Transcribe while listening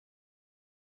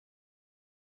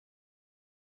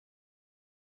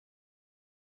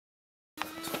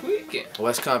tweaking.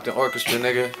 West Compton Orchestra,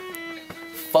 nigga.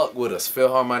 Fuck with us.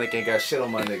 Philharmonic ain't got shit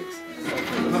on my niggas.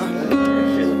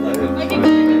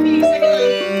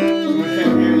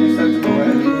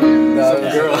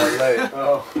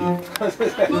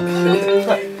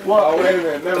 Well, wait a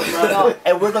minute, never mind.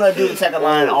 And we're gonna do the second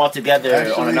line all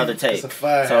together on another tape.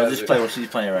 So just play what she's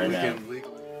playing right now.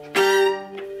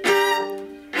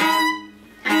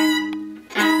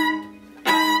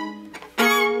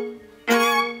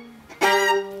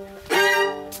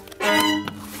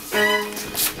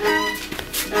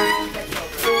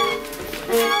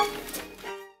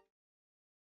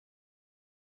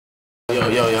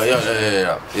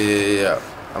 Yeah.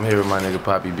 I'm here with my nigga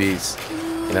Papi Beatz.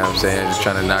 You know what I'm saying? Just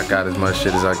trying to knock out as much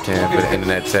shit as I can for the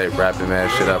internet tape, rapping mad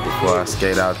shit up before I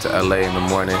skate out to LA in the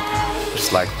morning.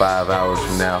 It's like 5 hours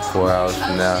from now, 4 hours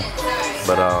from now.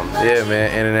 But yeah,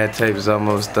 man, internet tape is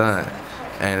almost done,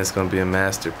 and it's gonna be a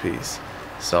masterpiece.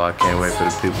 So I can't wait for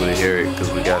the people to hear it,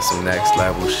 because we got some next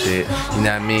level shit. You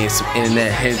know what I mean? Some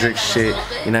internet Hendrix shit.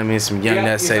 You know what I mean? Some young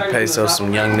that say peso,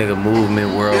 some young nigga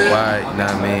movement worldwide. You know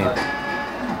what I mean?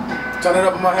 Turn it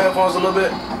up in my headphones a little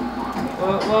bit.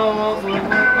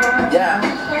 Yeah.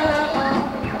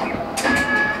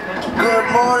 Good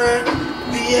morning,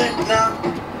 Vietnam.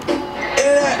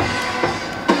 Internet.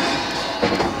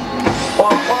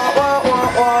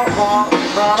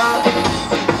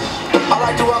 I'd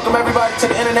like to welcome everybody to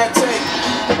the internet tape.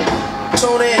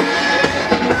 Tune in.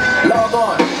 Log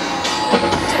on.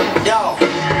 Yo,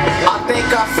 I think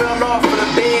I fell off of the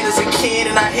bed as a kid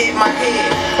and I hit my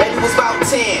head. Maybe it was about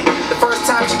 10. The first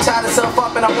time she tied herself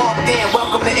up and I walked in.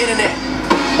 Welcome to internet.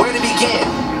 Where to begin?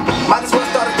 Might as well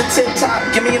start at the tip-top.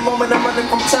 Give me a moment, I'm running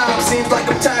from time. Seems like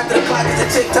I'm tired to the clock is a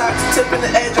tick-tock. Tipping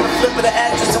the edge on the flip of the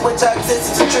address in which I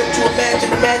exist. It's a trip to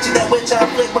imagine. Imagine that which I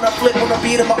flip when I flip on the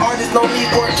beat of my artist. No need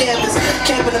for a canvas.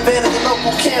 Camping event at the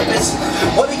local campus.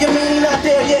 What do you mean not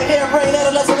there? Yeah, hair brain,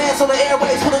 adolescent ass on the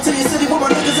airways. Put it to your city with my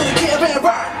niggas in the caravan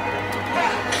ride.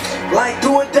 Like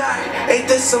do or die, ain't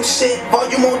this some shit?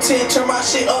 Volume on 10, turn my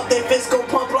shit up. That fist go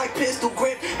pump like pistol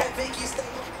grip. That Vicky stay.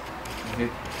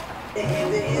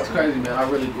 It's crazy, man. I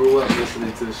really grew up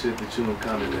listening to the shit that you and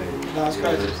Connor made. No, it's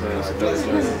crazy. It's the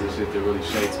shit that really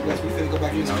shapes me. We finna go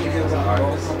back in the studio.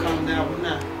 I'm calm down with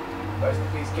now. Well,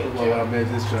 when I made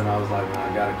this joint, I was like, man,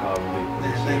 I gotta call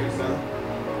Malik. Thank you, bro.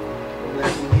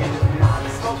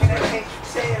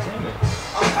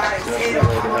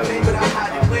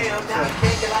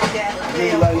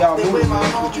 Like y'all moving,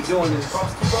 man. What you doing is strong,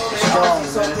 man.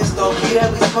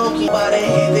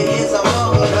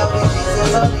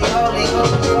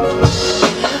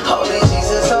 Holy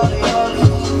Jesus, holy,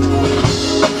 holy.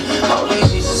 Holy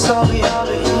Jesus, holy,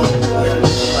 holy.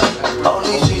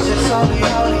 Holy Jesus, holy,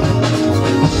 holy.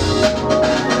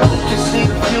 We can see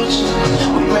the future,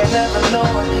 we may never know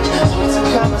it. Switch to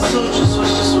Kama Sutra,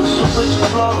 switch to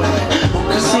flowing.